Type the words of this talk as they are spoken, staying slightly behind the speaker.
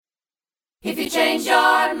If you change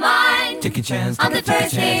your mind, take a chance. I'm the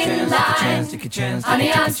first in line. Take a chance.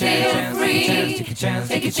 Honey, I'm still free. Take a chance.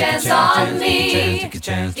 Take a chance on me. Take a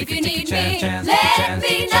chance. If you need me, let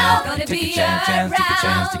me know. Gonna be around.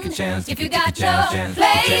 If you got no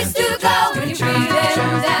place to go when you're feeling down.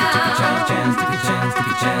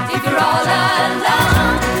 If you're all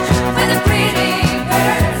alone, when the pretty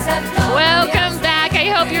birds have flown. Welcome back. I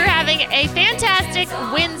hope you're having a fantastic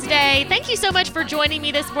Wednesday. Thank you so much for joining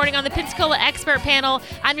me this morning on the Pensacola Expert Panel.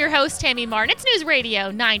 I'm your host, Tammy Martin. It's News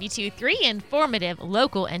Radio 92.3, informative,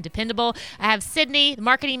 local, and dependable. I have Sydney, the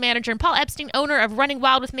marketing manager, and Paul Epstein, owner of Running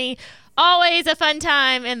Wild with me. Always a fun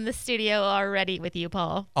time in the studio already with you,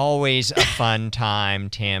 Paul. Always a fun time,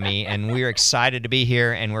 Tammy, and we're excited to be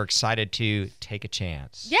here, and we're excited to take a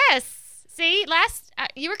chance. Yes. See,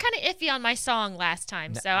 you were kind of iffy on my song last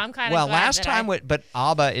time, so I'm kind of well. glad Last time, but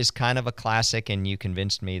ABBA is kind of a classic, and you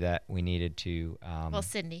convinced me that we needed to. Well,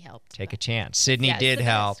 Sydney helped. Take a chance. Sydney Yes, did the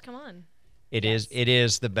help. best. Come on. It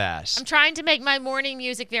is the best. I'm trying to make my morning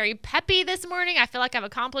music very peppy this morning. I feel like I've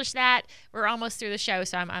accomplished that. We're almost through the show,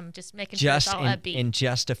 so I'm just making sure it's all upbeat. In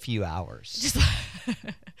just a few hours. Just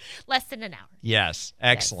less than an hour. Yes,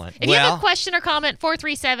 excellent. Yes. If you have a question or comment,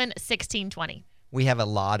 437-1620. We have a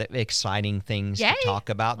lot of exciting things to talk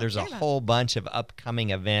about. There's a whole bunch of upcoming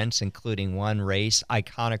events, including one race,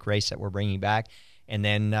 iconic race that we're bringing back. And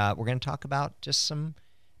then we're going to talk about just some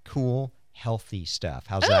cool, healthy stuff.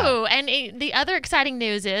 How's that? Oh, and the other exciting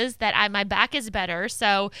news is that my back is better.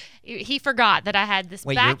 So he forgot that I had this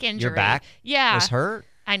back injury. Your back was hurt?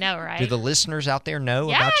 I know, right? Do the listeners out there know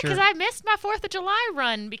about your... Yeah, because I missed my 4th of July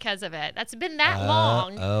run because of it. That's been that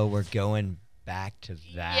long. Oh, we're going back to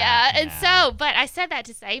that. Yeah, and now. so, but I said that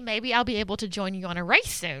to say maybe I'll be able to join you on a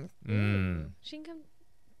race soon. She can come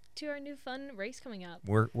to our new fun race coming up.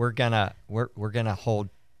 We're gonna hold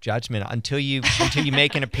judgment until you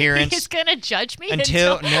make an appearance. He's gonna judge me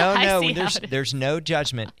There's no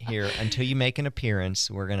judgment here until you make an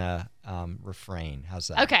appearance. We're gonna refrain. How's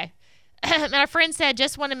that? Okay. And our friend said,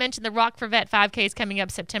 just want to mention the Rock for Vet 5K is coming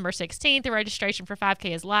up September 16th. The registration for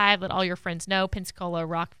 5K is live. Let all your friends know.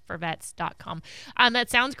 PensacolaRockForVets.com.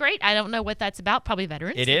 That sounds great. I don't know what that's about. Probably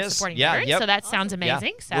veterans. It is. Supporting Yeah. veterans. Yep. So that sounds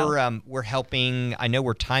amazing. Yeah. So We're helping. I know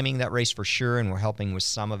we're timing that race for sure, and we're helping with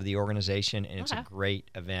some of the organization, and it's a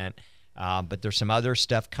great event. But there's some other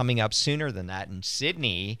stuff coming up sooner than that. And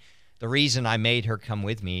Sydney, the reason I made her come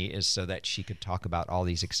with me is so that she could talk about all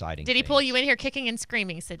these exciting Did he things. pull you in here kicking and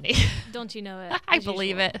screaming, Sydney? Don't you know it? I as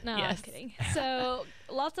believe usual. it. No, Yes. I'm kidding. So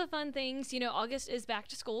lots of fun things. August is back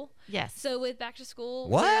to school. Yes. So with back to school.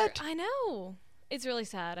 What? I know. It's really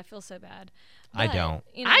sad. I feel so bad. I But, don't.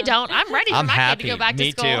 I don't. I'm ready for I'm my happy. kid to go back Me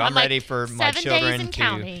to school. too. I'm like, ready for my 7 children days and to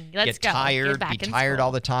counting. Let's get tired, back be in tired school.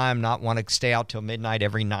 all the time, not want to stay out till midnight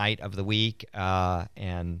every night of the week,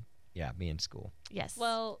 and be in school. Yes.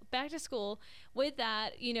 Well, back to school. With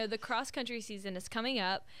that, the cross-country season is coming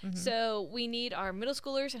up. Mm-hmm. So we need our middle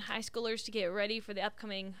schoolers and high schoolers to get ready for the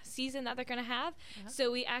upcoming season that they're going to have. Uh-huh.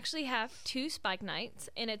 So we actually have 2 spike nights,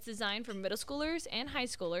 and it's designed for middle schoolers and high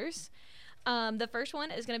schoolers. The first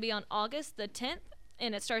one is going to be on August the 10th.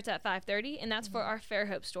 And it starts at 5:30, and that's for our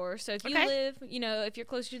Fairhope store. So if you live, if you're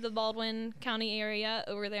closer to the Baldwin County area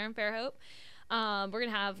over there in Fairhope, we're going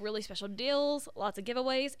to have really special deals, lots of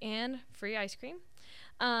giveaways, and free ice cream.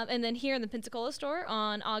 And then here in the Pensacola store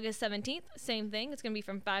on August 17th, same thing. It's going to be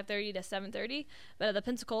from 5:30 to 7:30. But at the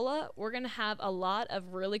Pensacola, we're going to have a lot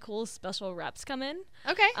of really cool special reps come in.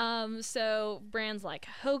 Okay. So brands like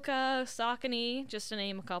Hoka, Saucony, just to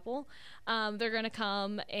name a couple, they're going to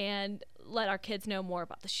come and let our kids know more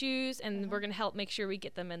about the shoes, and we're going to help make sure we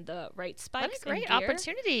get them in the right spikes. What a great and gear.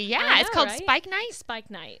 opportunity. Yeah, I it's know, called right? Spike Night.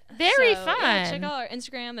 Spike Night. Very So, fun. Yeah, check out our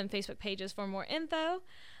Instagram and Facebook pages for more info.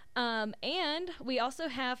 And we also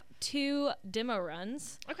have 2 demo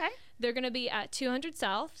runs. Okay. They're going to be at 200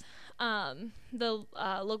 South, the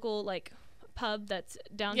local pub that's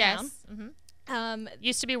downtown. Yes. Mm-hmm.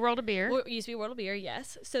 Used to be World of Beer. Used to be World of Beer,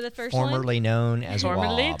 yes. So the first Formerly known as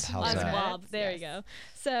Formerly WOB. How's that? WOB. There you go.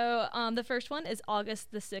 So the first one is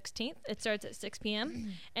August the 16th. It starts at 6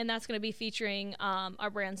 p.m. and that's going to be featuring our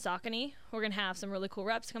brand Saucony. We're going to have some really cool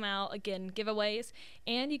reps come out, again, giveaways,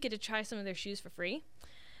 and you get to try some of their shoes for free.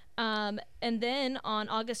 And then on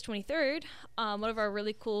August 23rd, one of our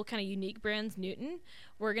really cool kind of unique brands, Newton,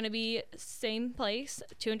 we're going to be same place,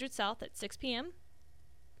 200 South at 6 p.m.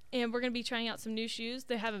 And we're going to be trying out some new shoes.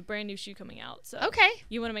 They have a brand new shoe coming out. So Okay.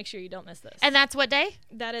 you want to make sure you don't miss this. And that's what day?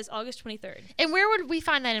 That is August 23rd. And where would we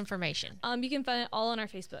find that information? You can find it all on our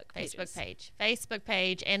Facebook pages. Facebook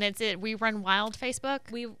page. And it's We Run Wild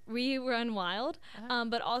Facebook? We Run Wild.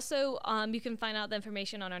 But also you can find out the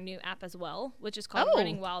information on our new app as well, which is called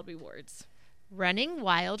Running Wild Rewards. Running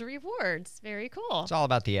Wild rewards. Very cool. It's all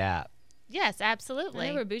about the app. Yes, I absolutely.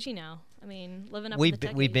 know we're bougie now. I mean, living up We've in the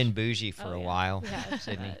tech we've age. been bougie for Oh, a yeah. while, We have.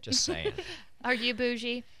 Sydney. Just saying. Are you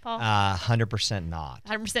bougie, Paul? 100% not.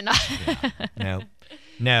 100% not. Yeah.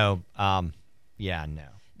 No. Yeah. No.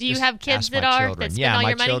 Do you Just have kids ask that my are children. that spend yeah, all my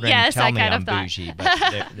your money? children Yes, tell I me kind I'm of thought. bougie,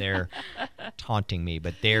 but they're taunting me.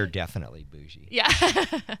 But they're definitely bougie. Yeah.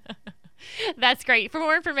 That's great. For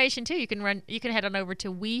more information too, you can head on over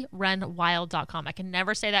to werunwild.com. I can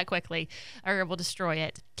never say that quickly or it will destroy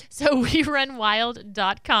it. So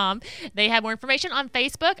werunwild.com. They have more information on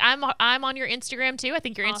Facebook. I'm on your Instagram too. I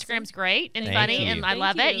think your Awesome. Instagram's great and Thank funny you. and I Thank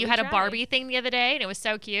love you. it. You We had a tried. Barbie thing the other day and it was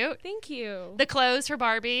so cute. Thank you. The clothes for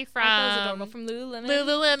Barbie That was adorable from from Lululemon.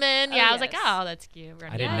 Lululemon. Yeah, Oh, I was like, yes. oh, that's cute.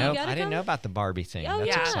 I didn't Yeah, know. you gotta I didn't come. know about the Barbie thing. Oh, That's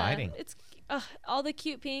yeah. exciting. It's all the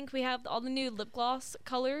cute pink. We have all the new lip gloss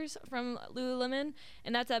colors from Lululemon,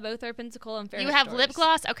 and that's at both our Pensacola and Fairhope You have stores. lip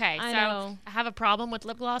gloss? Okay, I so know. I have a problem with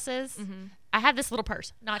lip glosses. Mm-hmm. I have this little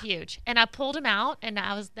purse, not huge, and I pulled them out, and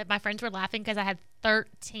my friends were laughing because I had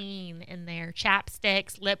 13 in there: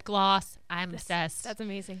 chapsticks, lip gloss. I'm obsessed. That's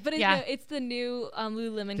amazing. But Yeah. it's the new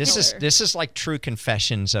Lululemon This color. is like true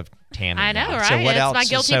confessions of Tammy. I know, now. right? So what it's else? my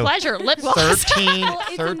guilty So pleasure. Lip gloss. 13, Well,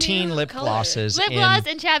 it's a 13 new lip color. glosses. Lip in- gloss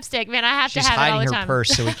and chapstick. Man, I have She's to have it all hiding the her time. purse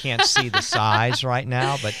so we can't see the size right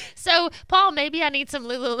now. But So, Paul, maybe I need some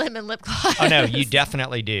Lululemon lip gloss. oh no, you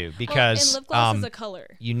definitely do Well, because and lip gloss is a color.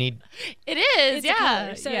 you need. It is, It's yeah. a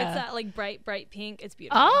color. So yeah. it's that like bright pink. It's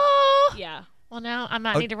beautiful. Oh. Yeah. Well, now I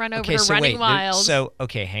might need to run over okay, to so Running wait, Wild. So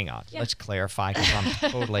okay, hang on. Yeah. Let's clarify because I'm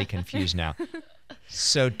totally confused now.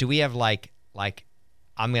 So do we have like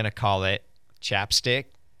I'm gonna call it chapstick,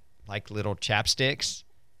 like little chapsticks?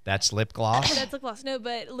 That's lip gloss. That's lip gloss. No,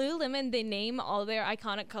 but Lululemon, they name all their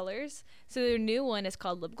iconic colors. So their new one is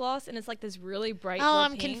called lip gloss, and it's like this really bright. Oh, blue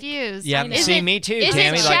I'm pink. confused. Yeah, I know. see me too, Is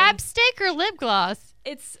Tammy. it like, chapstick or lip gloss?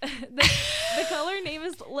 It's the color name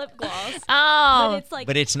is lip gloss, Oh. but it's like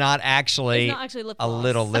but it's not actually, it's not actually lip a gloss.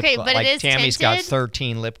 little lip Okay, gloss. but it Like is Tammy's got tinted?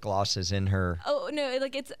 13 lip glosses in her. Oh no,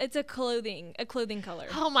 like it's a clothing color.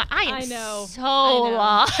 Oh my! I am I know. so I know.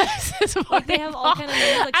 lost. this Like, they have all morning. kind of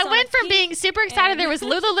names, like I went Sonic from Pink being super excited and- there was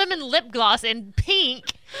Lululemon lip gloss in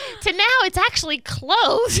pink to now it's actually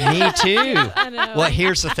clothes. Me too. I know. Well,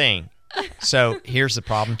 here's the thing. So here's the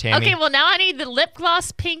problem, Tammy. Okay, well now I need the lip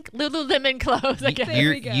gloss pink Lululemon clothes again. There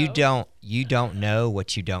we go. You don't know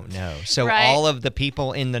what you don't know. So Right. all of the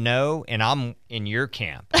people in the know, and I'm in your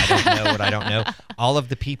camp. I don't know what I don't know. All of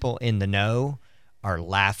the people in the know are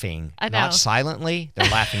laughing, I know. not silently. They're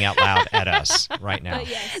laughing out loud at us right now. But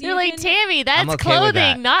yes, They're you like, can- Tammy, that's I'm okay with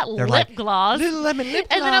that. clothing, not They're lip like, gloss. Lululemon lip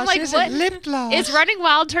gloss. And then I'm like, isn't what? lip gloss? Is Running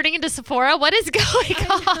Wild turning into Sephora? What is going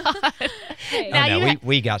on? Hey. Now Oh, no, you we, ha-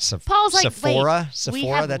 we got Paul's like, Sephora. wait, Sephora, we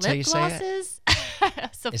have that's lip how you say it. glosses?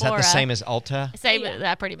 Sephora. Is that the same as Ulta? Same, Yeah.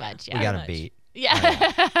 that pretty much. Yeah. We got much. him beat.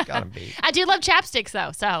 Yeah. Got him beat. I do love chapsticks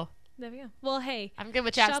though, so There we go. Well, hey, I'm good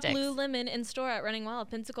with shop chapsticks. Lululemon in store at Running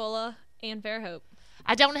Wild, Pensacola, and Fairhope.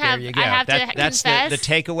 I don't have. There you go. I have to That's confess the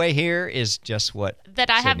takeaway here is just what that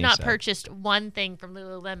I have Sydney not said. purchased one thing from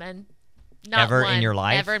Lululemon. Not Ever in one. your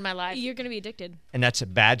life? Never in my life. You're gonna be addicted. And that's a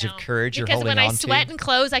badge No. of courage you're because holding when I on sweat to. in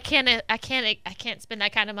clothes, I can't spend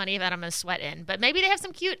that kind of money that I'm gonna sweat in. But maybe they have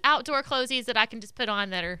some cute outdoor clothes that I can just put on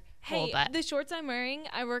that are cool. Hey, But the shorts I'm wearing,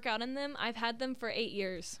 I work out in them. I've had them for 8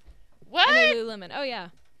 years. what? And they're Lululemon. Oh yeah.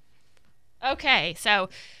 Okay, so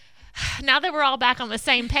now that we're all back on the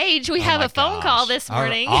same page, we Oh have my a phone gosh. call this All right.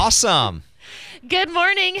 morning. Awesome. Good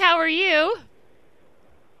morning. How are you?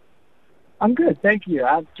 I'm good, thank you.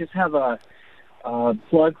 I just have a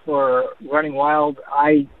plug for Running Wild.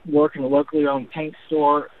 I work in a locally owned paint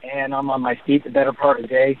store, and I'm on my feet the better part of the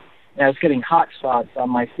day. And I was getting hot spots on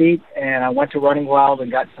my feet, and I went to Running Wild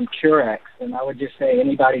and got some Curex. And I would just say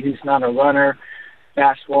anybody who's not a runner,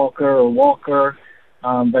 fast walker, or walker,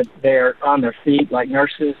 but they're on their feet like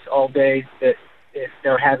nurses all day, that if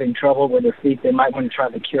they're having trouble with their feet, they might want to try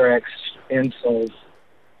the Curex insoles.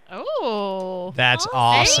 Oh, That's thank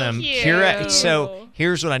awesome. you. Curex. So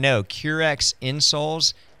here's what I know. Curex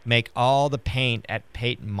insoles make all the paint at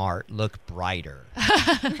Peyton Mart look brighter.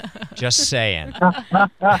 Just saying.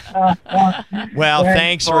 Well,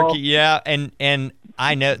 thanks, Paul. Ricky. Yeah, and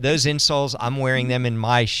I know those insoles. I'm wearing them in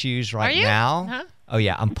my shoes right you? now. Huh? Oh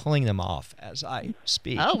yeah, I'm pulling them off as I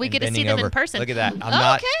speak. Oh, we and get to see bending them in over. person. Look at that. I'm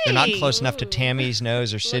not. They're not Okay. close enough to Tammy's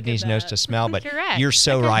nose or at Sydney's nose that. to smell, but Correct. you're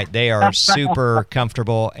so right. They are super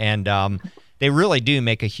comfortable, and they really do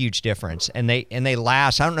make a huge difference. And they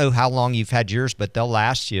last. I don't know how long you've had yours, but they'll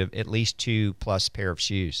last you at least 2+ pair of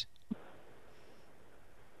shoes.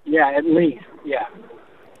 Yeah, at least, yeah.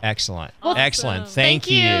 Excellent. Awesome. Excellent. Thank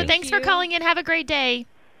Thank you. Thanks for you. calling in. Have a great day.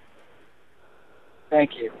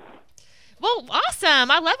 Thank you. Well, awesome.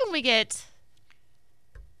 I love when we get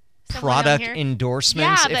someone on Product here.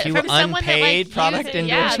 endorsements, Yeah, if but you from will, someone that, like, unpaid product uses-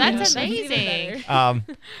 yeah, endorsements. that's amazing.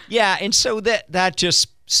 Yeah, and so that just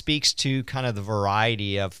speaks to kind of the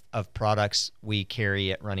variety of products we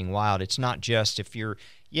carry at Running Wild. It's not just if you're,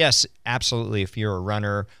 yes, absolutely, if you're a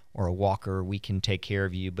runner or a walker, we can take care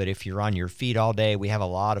of you. But if you're on your feet all day, we have a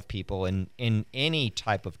lot of people in any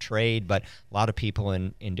type of trade, but a lot of people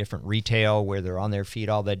in different retail where they're on their feet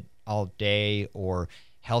all day, or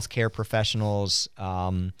healthcare professionals.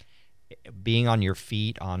 Being on your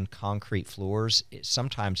feet on concrete floors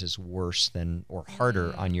sometimes is worse than or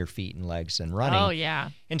harder on your feet and legs than running. Oh, yeah.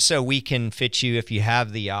 And so we can fit you if you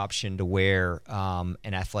have the option to wear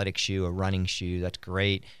an athletic shoe, a running shoe. That's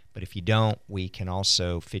great. But if you don't, we can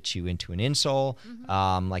also fit you into an insole,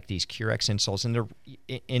 like these Curex insoles. And they're,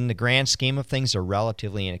 in the grand scheme of things, they're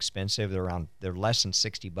relatively inexpensive. They're less than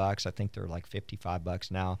 $60. I think they're like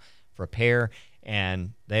 $55 now for a pair,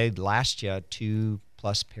 and they last you 2+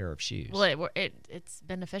 pair of shoes. Well, it's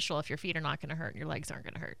beneficial if your feet are not going to hurt and your legs aren't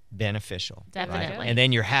going to hurt. Beneficial. Definitely. Right? And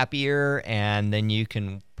then you're happier, and then you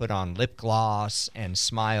can put on lip gloss and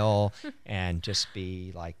smile and just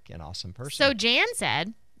be like an awesome person. So Jan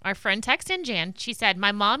said, our friend texted in Jan, she said,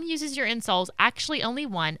 my mom uses your insoles, actually only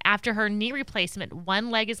one. After her knee replacement, one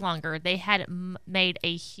leg is longer. They had made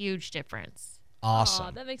a huge difference. Awesome.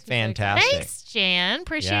 Aw, that makes me fantastic. Thanks, Jan.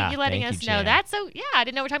 Appreciate you letting us know Jan. that. So, yeah, I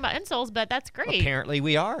didn't know we're talking about insoles, but that's great. Apparently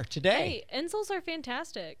we are today. Hey, insoles are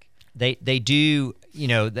fantastic. They do,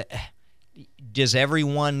 does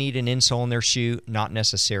everyone need an insole in their shoe? Not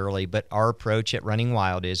necessarily, but our approach at Running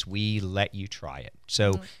Wild is we let you try it.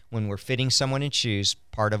 So when we're fitting someone in shoes,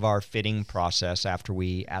 part of our fitting process after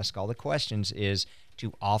we ask all the questions is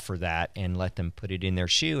to offer that and let them put it in their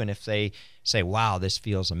shoe. And if they say, wow, this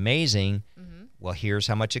feels amazing, well, here's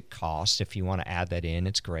how much it costs. If you want to add that in,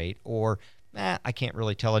 it's great. Or, I can't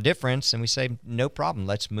really tell a difference. And we say, no problem.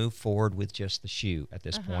 Let's move forward with just the shoe at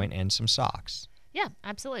this point and some socks. Yeah,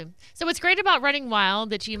 absolutely. So what's great about Running Wild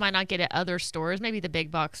that you might not get at other stores, maybe the big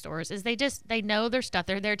box stores, is they know their stuff.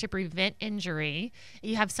 They're there to prevent injury.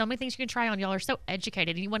 You have so many things you can try on. Y'all are so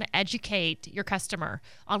educated, and you want to educate your customer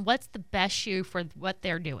on what's the best shoe for what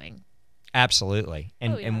they're doing. Absolutely.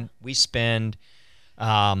 And we spend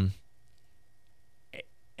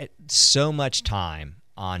so much time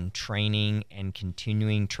on training and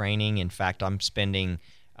continuing training. In fact, I'm spending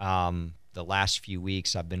the last few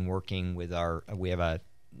weeks, I've been working with we have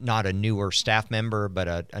not a newer staff member,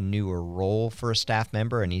 but a newer role for a staff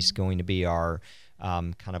member, and he's going to be our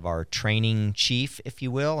kind of our training chief, if you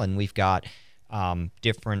will. And we've got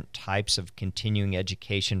different types of continuing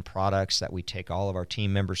education products that we take all of our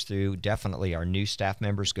team members through. Definitely our new staff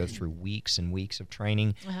members go through weeks and weeks of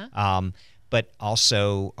training. But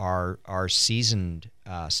also our seasoned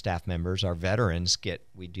staff members, our veterans,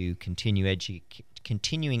 we do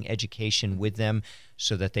continuing education with them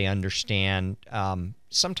so that they understand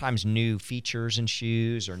sometimes new features in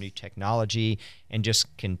shoes or new technology, and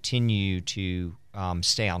just continue to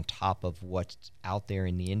stay on top of what's out there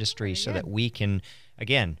in the industry so that we can,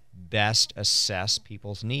 again, best assess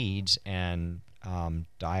people's needs and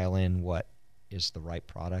dial in what is the right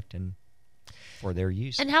product and for their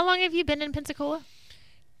use. And how long have you been in Pensacola?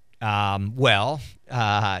 Sheree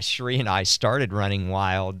and I started Running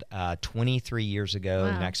Wild 23 years ago.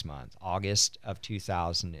 Wow. Next month. August of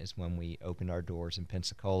 2000 is when we opened our doors in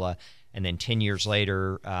Pensacola. And then 10 years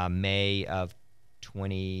later, May of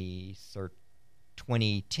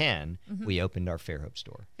 2010, we opened our Fairhope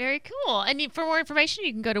store. Very cool. And for more information,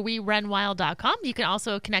 you can go to werunwild.com. You can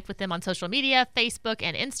also connect with them on social media, Facebook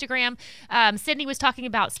and Instagram. Sydney was talking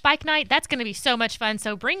about Spike Night. That's going to be so much fun.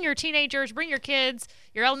 So bring your teenagers, bring your kids,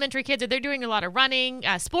 your elementary kids. If they're doing a lot of running,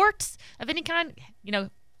 sports of any kind,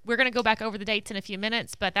 we're going to go back over the dates in a few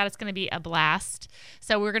minutes, but that is going to be a blast.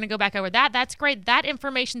 So we're going to go back over that. That's great. That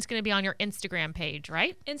information is going to be on your Instagram page,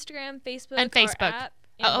 right? Instagram, Facebook, And Facebook. Our app,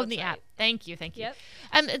 Oh, and the website. app. Thank you. Yep.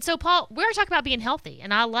 And so, Paul, we're talking about being healthy,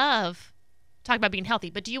 and I love talking about being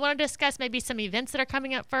healthy. But do you want to discuss maybe some events that are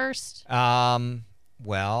coming up first?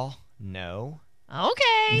 Well, no.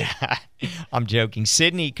 Okay. I'm joking.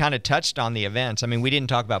 Sydney kind of touched on the events. I mean, we didn't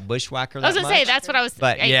talk about Bushwhacker that I was going to say, much. that's what I was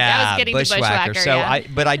But I was getting Bushwhacker. to Bushwhacker. So yeah.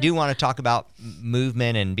 but I do want to talk about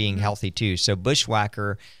movement and being healthy too. So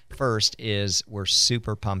Bushwhacker first is we're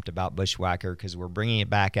super pumped about Bushwhacker because we're bringing it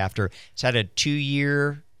back after it's had a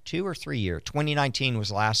 2 or 3 year. 2019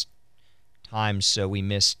 was last time, so we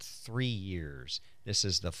missed 3 years. This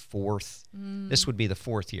is the fourth. This would be the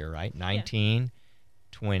fourth year, right? 19,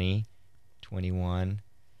 20, 21,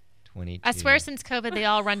 22. I swear since COVID, they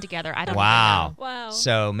all run together. I don't Wow. even know. Wow.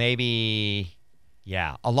 So maybe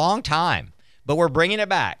Yeah, a long time. But we're bringing it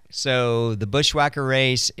back. So the Bushwhacker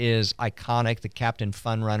race is iconic. The Captain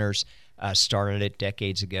Fun Runners started it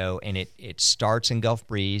decades ago, and it starts in Gulf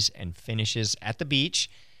Breeze and finishes at the beach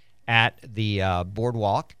at the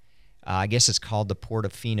boardwalk. I guess it's called the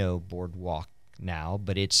Portofino Boardwalk now,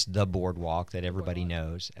 but it's the boardwalk that everybody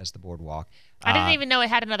knows as the boardwalk. I didn't even know it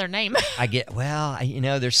had another name.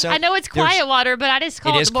 There's so. I know it's Quiet Water, but I just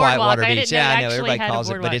call it the Quiet boardwalk. Water I Beach. didn't know Yeah, it I know actually everybody had a calls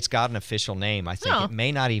it, but boardwalk. it's got an official name. I think Oh. it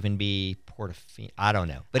may not even be Portofino. I don't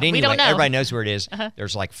know. But We anyway, don't know. everybody knows where it is. Uh-huh.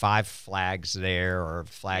 There's like 5 flags there or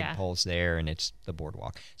flag Yeah. poles there, and it's the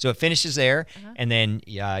boardwalk. So it finishes there, and then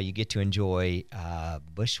you get to enjoy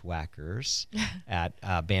Bushwhackers at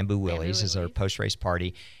Bamboo Willie's as our Willie's. post-race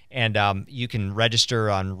party. And you can register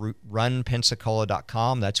on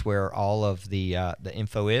runpensacola.com. That's where all of the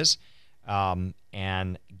info is.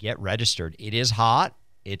 And get registered. It is hot.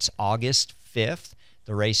 It's August 5th.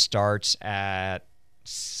 The race starts at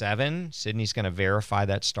 7. Sydney's going to verify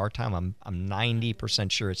that start time. I'm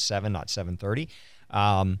 90% sure it's 7, not 7:30.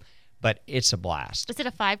 But it's a blast. Is it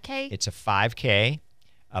a 5K? It's a 5K,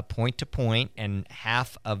 point to point, and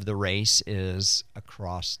half of the race is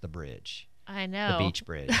across the bridge. I know. The beach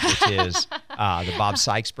bridge, which is the Bob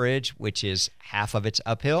Sykes Bridge, which is half of it's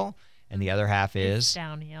uphill, and the other half It's is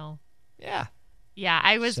downhill. yeah. Yeah,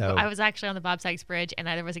 I was So- actually on the Bob Sykes Bridge, and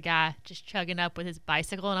there was a guy just chugging up with his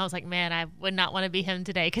bicycle, and I was like, man, I would not want to be him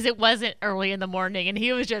today because it wasn't early in the morning, and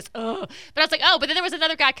he was just, oh. But I was like, oh, but then there was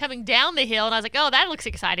another guy coming down the hill, and I was like, oh, that looks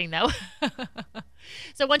exciting, though.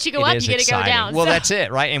 So once you go It up, is you get to go exciting. down. Well, so, that's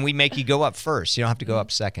it, right? And we make you go up first. You don't have to go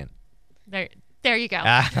up second. there you go.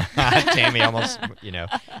 Tammy almost,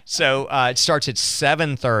 So it starts at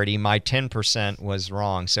 7:30. My 10% was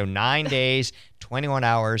wrong. So 9 days, 21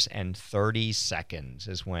 hours, and 30 seconds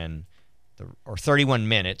is when, or 31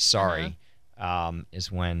 minutes, sorry,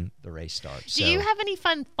 is when the race starts. Do you have any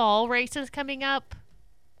fun fall races coming up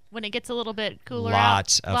when it gets a little bit cooler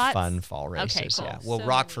Lots out? of fun fall Okay, races, cool. yeah. Well, So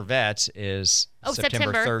Rock many. for Vets is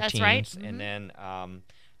September 13th. That's right. Mhm. And then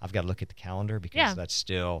I've got to look at the calendar because Yeah. that's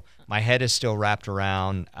still, my head is still wrapped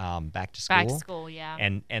around back to school. Back to school, yeah.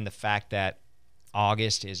 And the fact that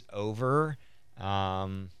August is over,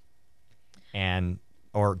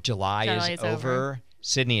 or July July is is over. over.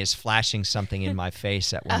 Sydney is flashing something in my face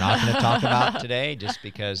that we're not going to talk about today, just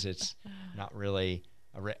because it's not really.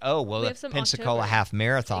 We The have some Pensacola October. Half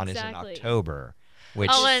Marathon Exactly. is in October, which.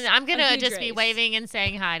 Oh, and I'm a gonna huge just be race. waving and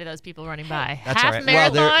saying hi to those people running by. That's Half all right.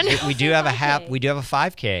 Well, marathon. we do have a half. 5K. We do have a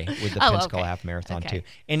 5K with the Oh, Pensacola okay. Half Marathon Okay. too,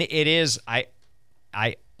 and it is. I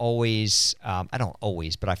always. I don't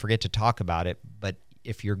always, but I forget to talk about it. But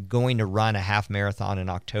if you're going to run a half marathon in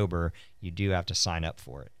October, you do have to sign up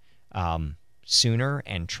for it sooner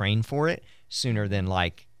and train for it sooner than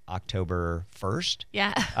like October 1st.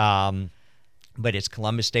 Yeah. But it's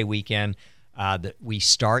Columbus Day weekend. That we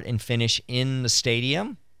start and finish in the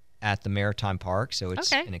stadium at the Maritime Park, so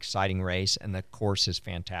it's Okay. an exciting race, and the course is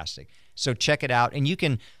fantastic. So check it out, and you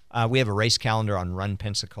can. We have a race calendar on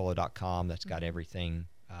runpensacola.com that's got everything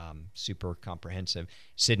super comprehensive.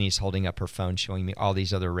 Sydney's holding up her phone showing me all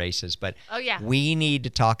these other races, but Oh, yeah. we need to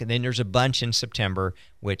talk. And then there's a bunch in September,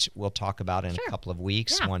 which we'll talk about in Sure. a couple of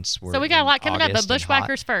weeks Yeah. once we're So we got a in lot coming up, but August and hot.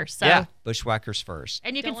 Bushwhackers first. So. Yeah, Bushwhackers first.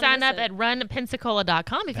 And you Don't can wanna sign up miss at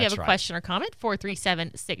runpensacola.com if you That's have a right. question or comment,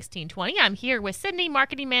 437-1620. I'm here with Sydney,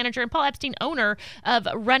 marketing manager, and Paul Epstein, owner of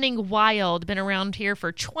Running Wild. Been around here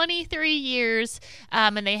for 23 years,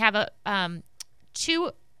 and they have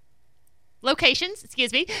two locations,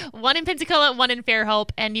 one in Pensacola, one in Fairhope,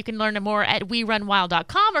 and you can learn more at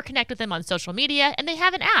werunwild.com or connect with them on social media, and they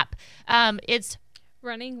have an app. It's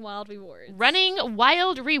Running Wild Rewards. Running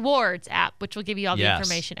Wild Rewards app, which will give you all the Yes.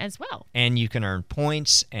 information as well. And you can earn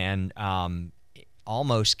points and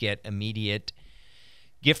almost get immediate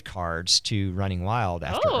gift cards to Running Wild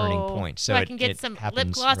after earning points. So I it- can get it some lip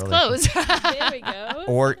happens gloss really clothes. There we go.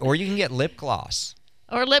 Or you can get lip gloss,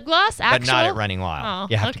 Or lip gloss, but actual? not at Running Wild.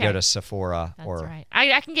 Oh, You have to go okay. to Sephora That's or right.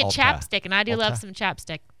 I can get Ulta. chapstick, and I do love Ulta. some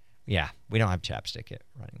chapstick. yeah. We don't have chapstick at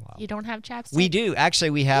Running Wild. You don't have chapstick? We do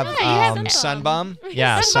actually. We have, Yeah, you have Sunbum. Sunbum.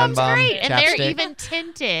 Yeah, Sunbum's Sunbum great, and chapstick. they're even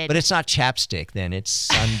tinted. But it's not chapstick. Then it's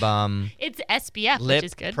Sunbum It's SPF, lip which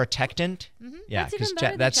is good. protectant. Yeah, That's even because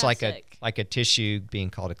better than that's like chapstick. a tissue being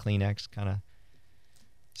called a Kleenex kind of.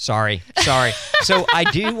 Sorry. So I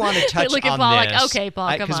do want to touch look at on Paul this. like, okay, Paul,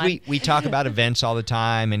 come Because on. we talk about events all the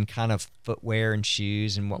time and kind of footwear and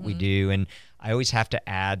shoes and what we do, and I always have to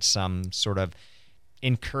add some sort of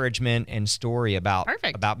encouragement and story about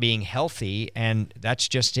being healthy, and that's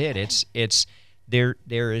just it. It's there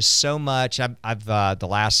is so much. I've the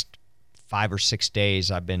last 5 or 6 days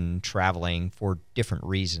I've been traveling for different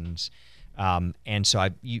reasons. And so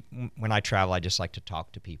when I travel, I just like to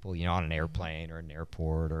talk to people, on an airplane or an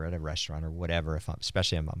airport or at a restaurant or whatever.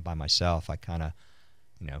 Especially if I'm by myself, I kind of,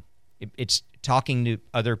 it's talking to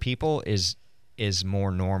other people is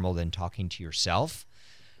more normal than talking to yourself.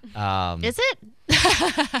 Is it?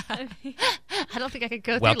 I don't think I could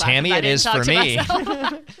go through life Tammy, if I it didn't is talk for to me. myself.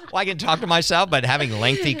 Well, I can talk to myself, but having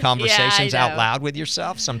lengthy conversations know. out loud with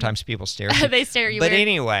yourself, sometimes people stare at you. They stare at you But weird.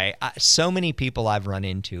 anyway, so many people I've run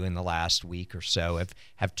into in the last week or so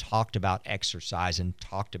have talked about exercise and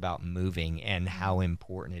talked about moving and how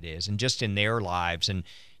important it is, and just in their lives and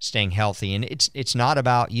staying healthy. And it's not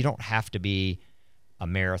about, you don't have to be a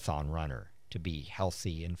marathon runner to be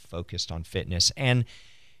healthy and focused on fitness. And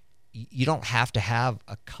you don't have to have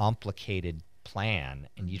a complicated plan,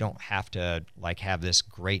 and you don't have to have this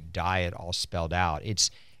great diet all spelled out.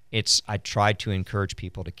 I try to encourage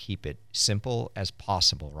people to keep it simple as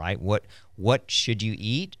possible, right? What should you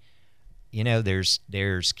eat? There's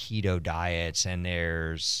keto diets, and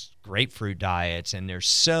there's grapefruit diets, and there's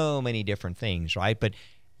so many different things, right? But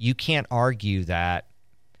you can't argue that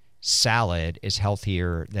salad is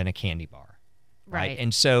healthier than a candy bar, right?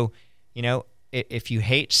 And so, if you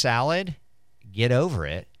hate salad, get over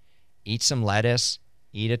it. Eat some lettuce,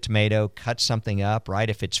 eat a tomato, cut something up, right?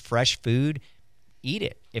 If it's fresh food, eat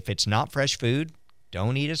it. If it's not fresh food,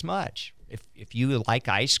 don't eat as much. If you like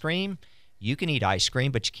ice cream, you can eat ice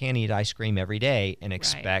cream, but you can't eat ice cream every day and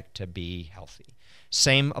expect to be healthy.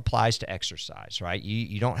 Same applies to exercise, right?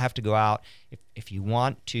 You don't have to go out. If you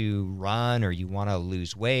want to run, or you want to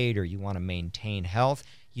lose weight, or you want to maintain health,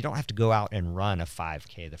 you don't have to go out and run a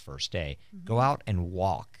 5K the first day. Mm-hmm. Go out and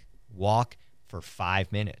walk for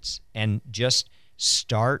 5 minutes, and just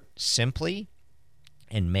start simply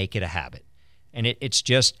and make it a habit. And it's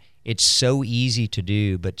so easy to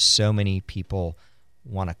do, but so many people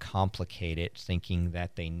want to complicate it, thinking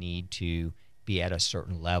that they need to be at a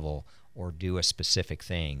certain level or do a specific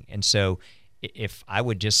thing. And so if I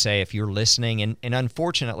would just say, if you're listening, and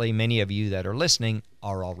unfortunately many of you that are listening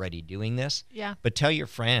are already doing this, but tell your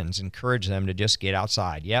friends, encourage them to just get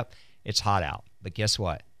outside. Yep, it's hot out, but guess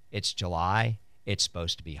what? It's July. It's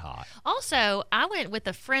supposed to be hot. Also, I went with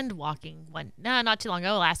a friend walking not too long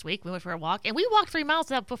ago, last week. We went for a walk, and we walked 3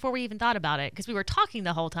 miles before we even thought about it, because we were talking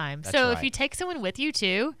the whole time. That's so right. If you take someone with you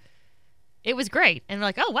too, it was great. And we're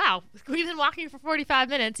like, oh, wow, we've been walking for 45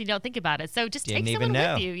 minutes. You don't think about it. So just Didn't take even someone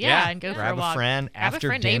know. with you. And go Grab for a walk. Grab a friend after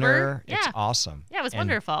dinner. Neighbor. It's awesome. Yeah, it was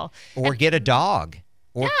wonderful. Or get a dog.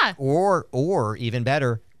 Or even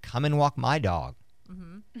better, come and walk my dog.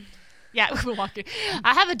 Mm-hmm. Yeah, we'll walk.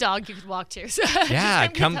 I have a dog you could walk to. So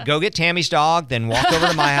go get Tammy's dog, then walk over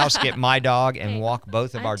to my house, get my dog, and walk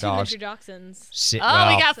both of our dogs. I have 2 miniature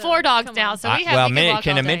dachshunds. We got 4 dogs now, so we can walk can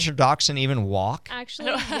all a day. miniature dachshund even walk? Actually,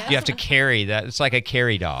 yes. You have to carry that. It's like a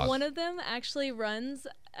carry dog. One of them actually runs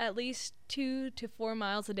at least 2 to 4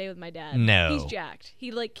 miles a day with my dad. No. He's jacked.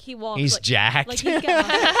 He walks. He's jacked. Like he's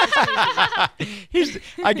got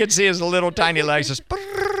I can see his little tiny legs just.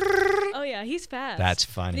 Oh yeah, he's fast. That's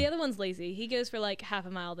funny. The other one's lazy. He goes for like half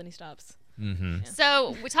a mile, then he stops. Mm-hmm. Yeah.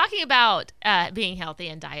 So we're talking about being healthy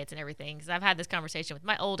and diets and everything, because I've had this conversation with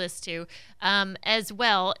my oldest too, as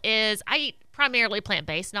well. Is I eat primarily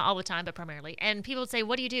plant-based, not all the time, but primarily. And people would say,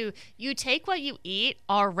 what do? You take what you eat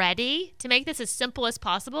already to make this as simple as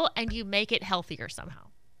possible, and you make it healthier somehow.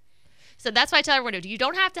 So that's why I tell everyone, you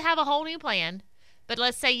don't have to have a whole new plan, but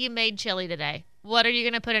let's say you made chili today. What are you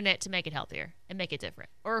going to put in it to make it healthier and make it different?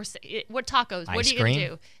 Or what tacos? What are you going to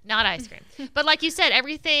do? Not ice cream. But like you said,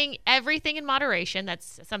 everything in moderation.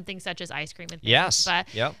 That's something such as ice cream and things. Yes.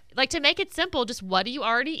 But yep. Like, to make it simple, just what do you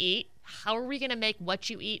already eat? How are we going to make what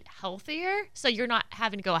you eat healthier? So you're not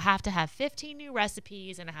having to go, I have to have 15 new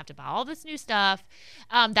recipes and I have to buy all this new stuff.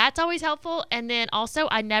 That's always helpful. And then also,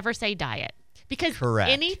 I never say diet, because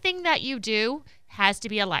anything that you do has to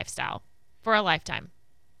be a lifestyle for a lifetime.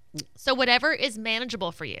 So whatever is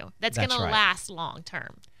manageable for you, that's going to last long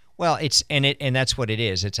term. Well, and that's what it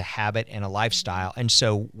is. It's a habit and a lifestyle. And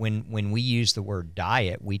so when we use the word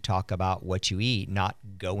diet, we talk about what you eat, not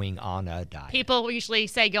going on a diet. People usually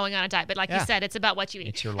say going on a diet, but like you said, it's about what you eat.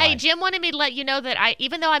 It's your life. Hey, Jim wanted me to let you know that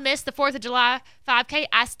even though I missed the 4th of July 5K,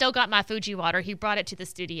 I still got my Fuji water. He brought it to the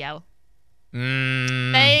studio.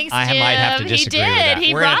 Thanks, Jim. I might have to disagree with that.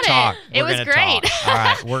 He we're brought talk. it. It was great. All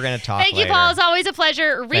right, we're going to talk Thank later. you, Paul. It's always a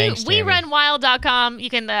pleasure. Thanks, WeRunWild.com. You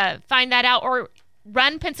can find that out, or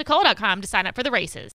runpensacola.com to sign up for the races.